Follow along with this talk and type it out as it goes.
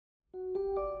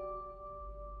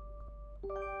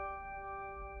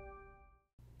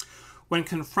When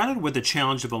confronted with the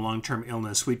challenge of a long-term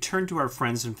illness, we turn to our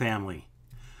friends and family.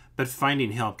 But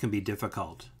finding help can be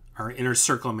difficult. Our inner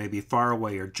circle may be far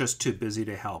away or just too busy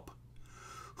to help.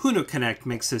 Hunhu Connect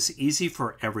makes this easy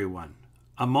for everyone.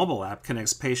 A mobile app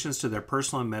connects patients to their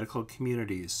personal and medical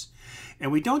communities.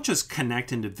 And we don't just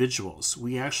connect individuals,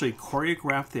 we actually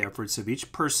choreograph the efforts of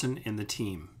each person in the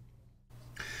team.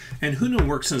 And Hunhu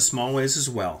works in small ways as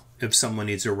well. If someone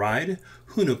needs a ride,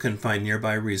 Hunhu can find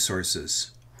nearby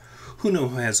resources.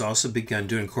 Hunhu has also begun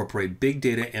to incorporate big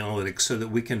data analytics so that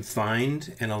we can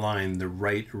find and align the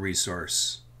right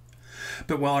resource.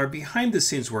 But while our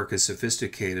behind-the-scenes work is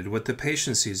sophisticated, what the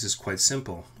patient sees is quite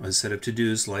simple. A set of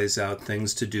to-dos lays out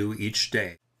things to do each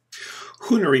day.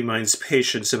 Hunhu reminds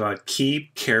patients about key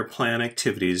care plan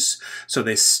activities so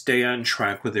they stay on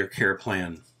track with their care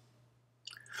plan.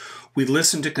 We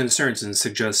listen to concerns and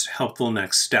suggest helpful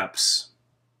next steps.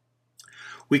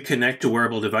 We connect to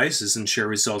wearable devices and share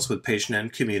results with patient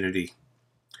and community.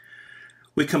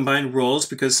 We combine roles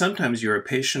because sometimes you're a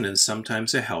patient and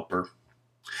sometimes a helper.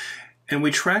 And we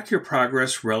track your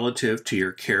progress relative to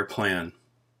your care plan.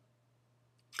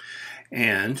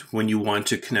 And when you want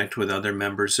to connect with other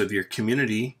members of your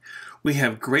community, we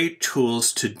have great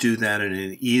tools to do that in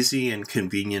an easy and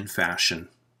convenient fashion.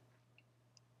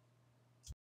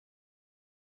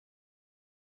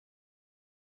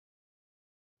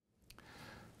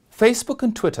 Facebook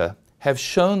and Twitter have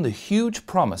shown the huge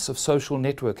promise of social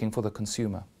networking for the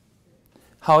consumer.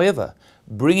 However,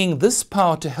 bringing this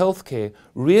power to healthcare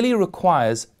really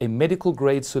requires a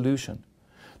medical-grade solution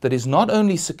that is not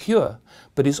only secure,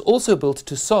 but is also built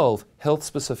to solve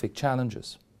health-specific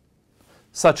challenges.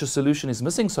 Such a solution is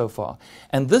missing so far,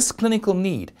 and this clinical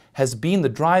need has been the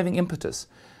driving impetus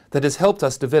that has helped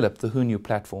us develop the Hunhu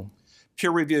platform.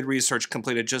 Peer-reviewed research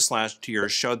completed just last year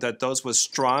showed that those with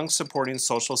strong supporting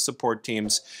social support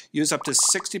teams use up to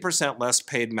 60% less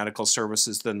paid medical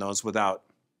services than those without.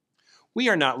 We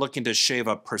are not looking to shave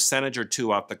a percentage or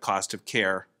two off the cost of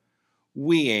care.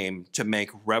 We aim to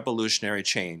make revolutionary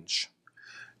change.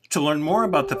 To learn more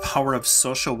about the power of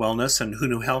social wellness and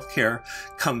Hunhu Healthcare,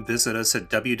 come visit us at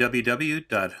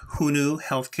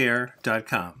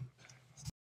www.hunhuhealthcare.com.